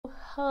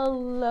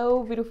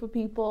Hello beautiful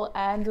people,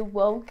 and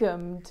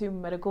welcome to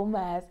Medical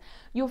Mazz,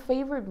 your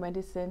favorite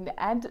medicine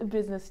and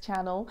business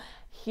channel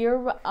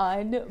here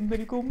on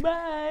Medical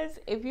Mazz.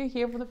 If you're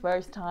here for the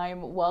first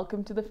time,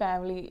 welcome to the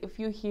family. If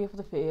you're here for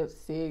the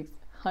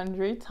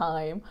 600th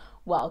time,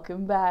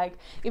 welcome back.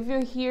 If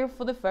you're here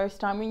for the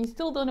first time and you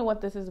still don't know what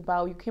this is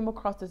about, you came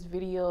across this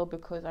video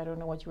because I don't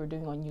know what you were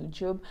doing on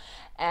YouTube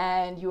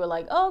and you were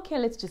like, oh, okay,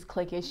 let's just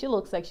click it. She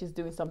looks like she's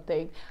doing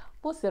something.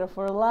 We'll set her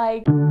for a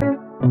like.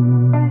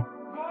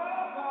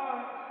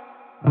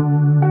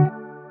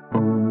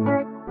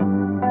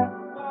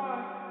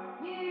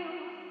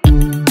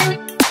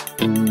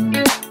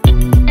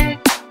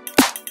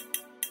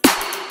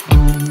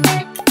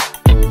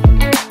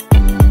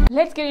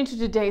 Let's get into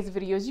today's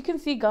video. As you can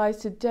see, guys,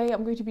 today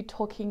I'm going to be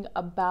talking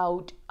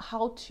about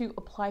how to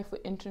apply for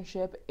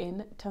internship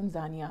in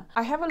Tanzania.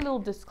 I have a little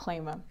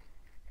disclaimer.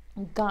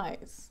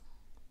 Guys,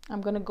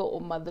 I'm gonna go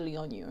Mazzellen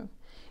on you.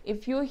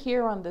 If you're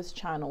here on this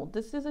channel,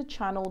 this is a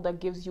channel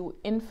that gives you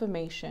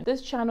information.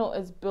 This channel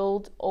is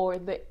built, or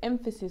the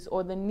emphasis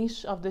or the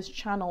niche of this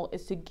channel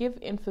is to give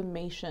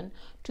information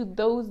to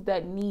those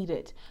that need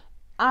it.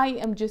 I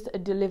am just a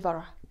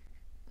deliverer.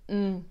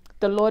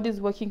 The Lord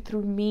is working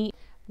through me.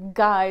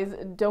 Guys,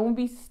 don't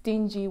be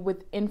stingy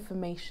with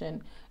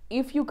information.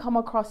 If you come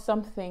across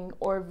something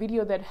or a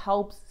video that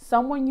helps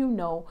someone you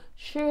know,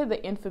 share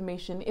the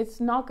information. It's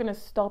not going to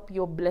stop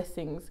your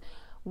blessings.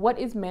 What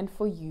is meant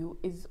for you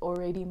is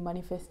already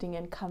manifesting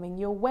and coming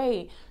your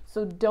way.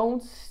 So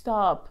don't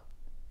stop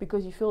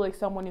because you feel like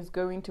someone is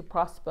going to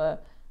prosper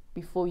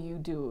before you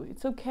do.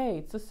 It's okay.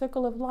 It's a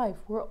circle of life.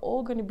 We're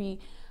all going to be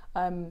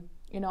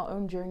in our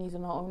own journeys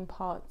and our own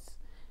paths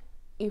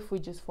if we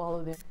just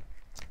follow them.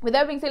 With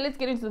that being said, let's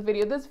get into the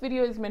video. This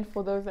video is meant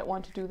for those that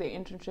want to do their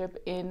internship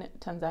in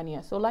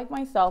Tanzania. So like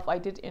myself, I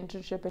did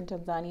internship in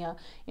Tanzania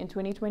in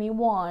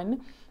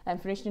 2021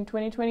 and finished in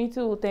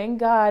 2022. Thank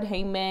God.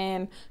 Hey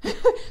man.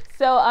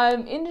 So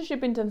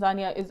internship in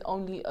Tanzania is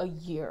only a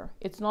year.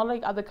 It's not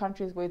like other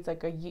countries where it's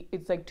like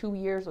it's like 2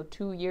 years or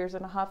 2 years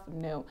and a half.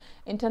 No,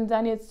 in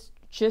Tanzania it's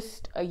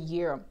just a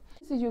year.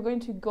 So you're going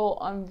to go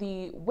on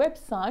the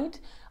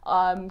website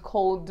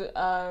called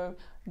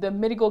the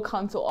Medical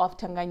Council of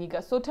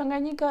Tanganyika. So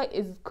Tanganyika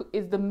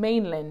is the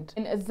mainland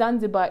and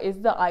Zanzibar is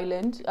the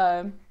island.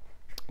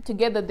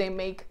 Together they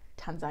make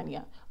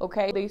Tanzania.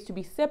 Okay, they used to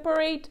be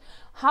separate.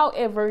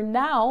 However,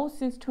 now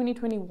since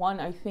 2021,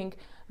 I think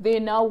they're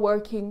now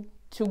working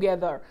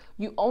together.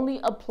 You only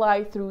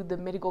apply through the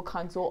Medical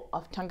Council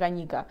of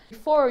Tanganyika.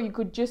 Before, you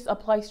could just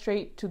apply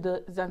straight to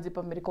the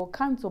Zanzibar Medical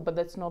Council, but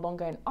that's no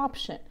longer an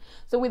option.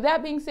 So with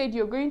that being said,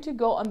 you're going to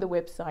go on the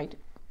website.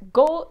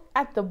 Go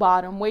at the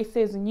bottom where it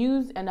says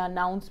news and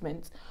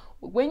announcements.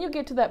 When you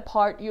get to that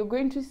part, you're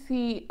going to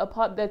see a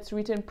part that's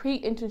written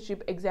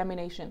pre-internship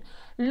examination.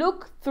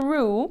 Look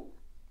through,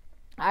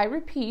 I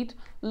repeat,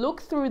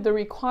 look through the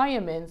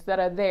requirements that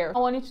are there. I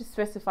wanted to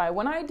specify,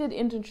 when I did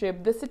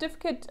internship, the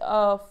Certificate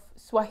of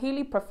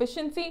Swahili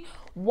Proficiency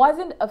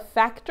wasn't a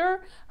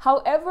factor.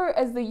 However,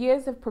 as the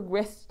years have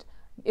progressed,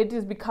 it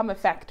has become a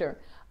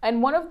factor.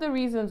 And one of the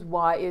reasons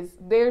why is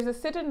there's a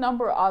certain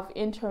number of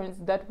interns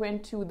that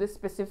went to this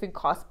specific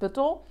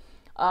hospital.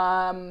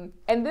 And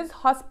this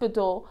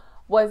hospital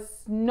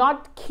was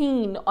not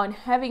keen on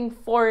having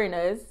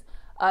foreigners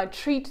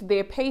treat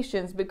their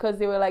patients because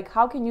they were like,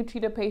 how can you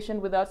treat a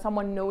patient without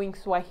someone knowing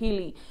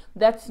Swahili?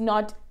 That's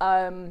not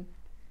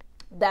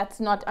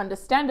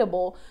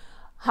understandable.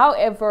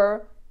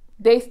 However,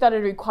 they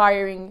started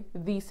requiring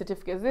these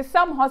certificates. There's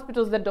some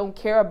hospitals that don't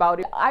care about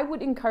it. I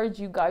would encourage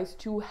you guys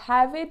to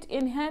have it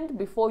in hand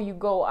before you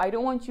go. I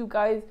don't want you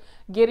guys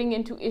getting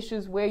into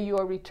issues where you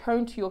are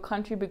returned to your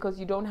country because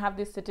you don't have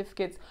these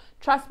certificates.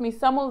 Trust me,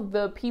 some of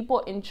the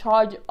people in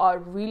charge are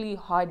really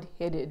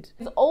hard-headed.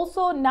 There's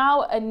also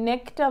now a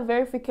NECTA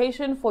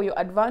verification for your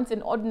advanced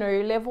and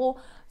ordinary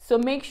level. So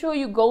make sure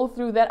you go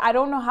through that. I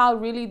don't know how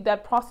really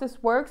that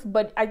process works,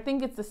 but I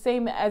think it's the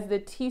same as the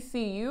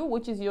TCU,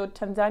 which is your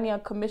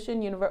Tanzania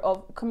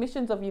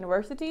Commissions of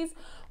Universities,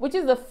 which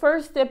is the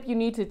first step you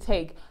need to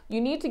take. You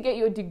need to get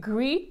your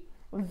degree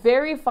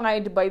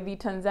verified by the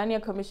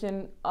Tanzania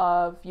Commission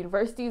of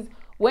Universities.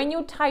 When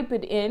you type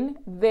it in,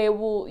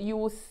 you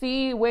will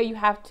see where you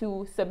have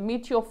to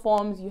submit your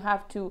forms. You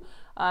have to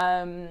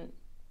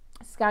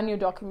scan your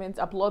documents,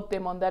 upload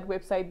them on that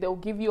website. They'll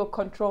give you a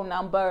control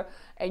number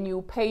and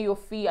you pay your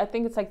fee. I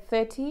think it's like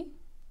 30.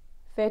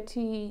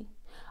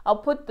 I'll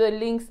put the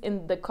links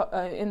in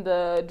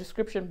the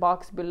description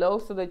box below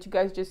so that you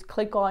guys just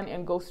click on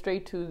and go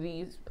straight to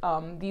these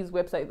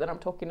websites that I'm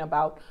talking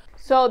about.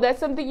 So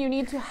that's something you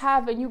need to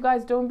have, and you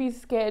guys don't be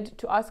scared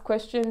to ask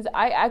questions.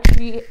 I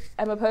actually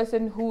am a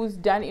person who's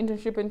done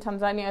internship in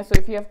Tanzania, so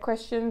if you have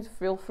questions,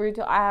 feel free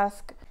to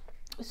ask.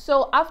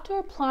 So after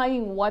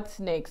applying, what's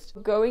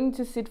next? Going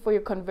to sit for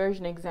your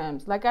conversion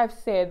exams. Like I've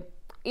said,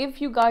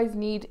 If you guys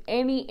need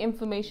any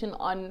information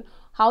on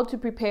how to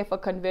prepare for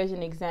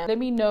conversion exam, let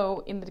me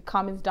know in the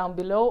comments down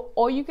below,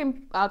 or you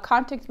can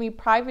contact me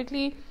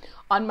privately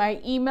on my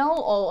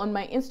email or on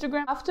my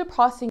Instagram. After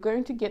passing, you're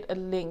going to get a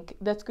link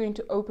that's going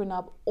to open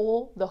up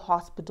all the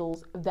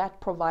hospitals that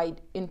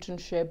provide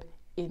internship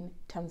in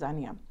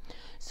Tanzania.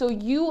 So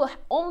you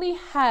only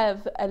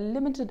have a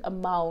limited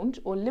amount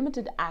or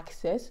limited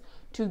access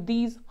to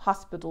these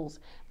hospitals.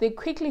 They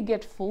quickly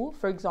get full.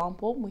 For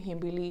example,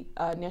 Muhimbili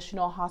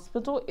National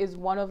Hospital is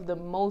one of the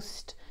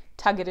most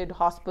targeted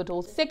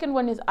hospitals. Second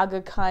one is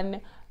Aga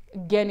Khan.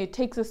 Again, it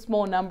takes a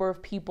small number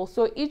of people.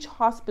 So each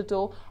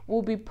hospital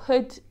will be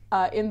put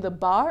in the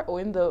bar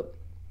or in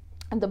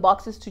the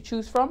boxes to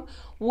choose from,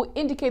 will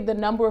indicate the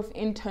number of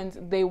interns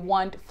they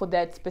want for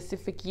that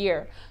specific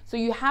year. So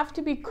you have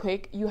to be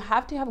quick. You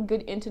have to have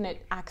good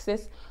internet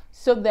access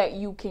so that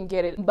you can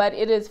get it. But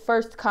it is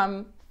first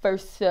come,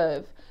 first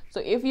serve. So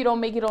if you don't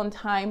make it on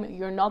time,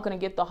 you're not going to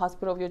get the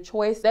hospital of your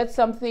choice. That's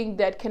something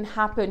that can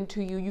happen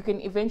to you. You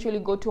can eventually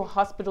go to a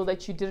hospital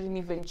that you didn't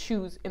even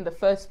choose in the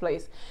first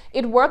place.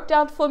 It worked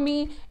out for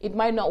me. It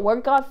might not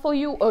work out for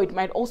you, or it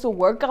might also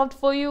work out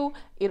for you.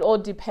 It all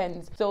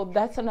depends. So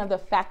that's another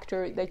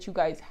factor that you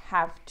guys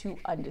have to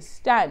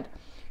understand.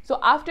 So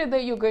after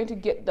that, you're going to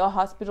get the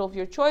hospital of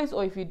your choice,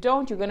 or if you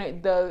don't, you're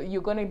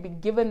gonna be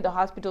given the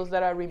hospitals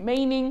that are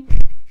remaining,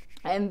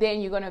 and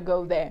then you're gonna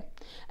go there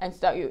and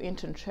start your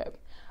internship.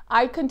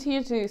 I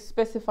continue to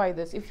specify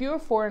this. If you're a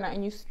foreigner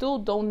and you still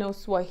don't know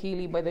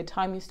Swahili by the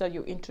time you start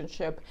your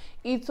internship,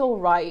 it's all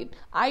right.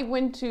 I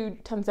went to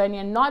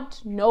Tanzania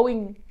not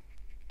knowing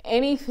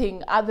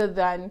anything other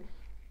than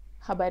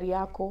habari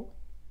yako,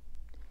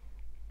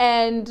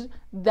 and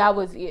that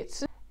was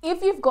it.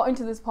 If you've gotten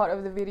to this part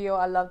of the video,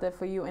 I love that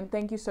for you, and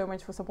thank you so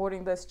much for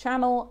supporting this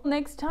channel.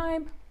 Next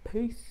time,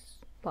 peace.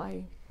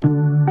 Bye.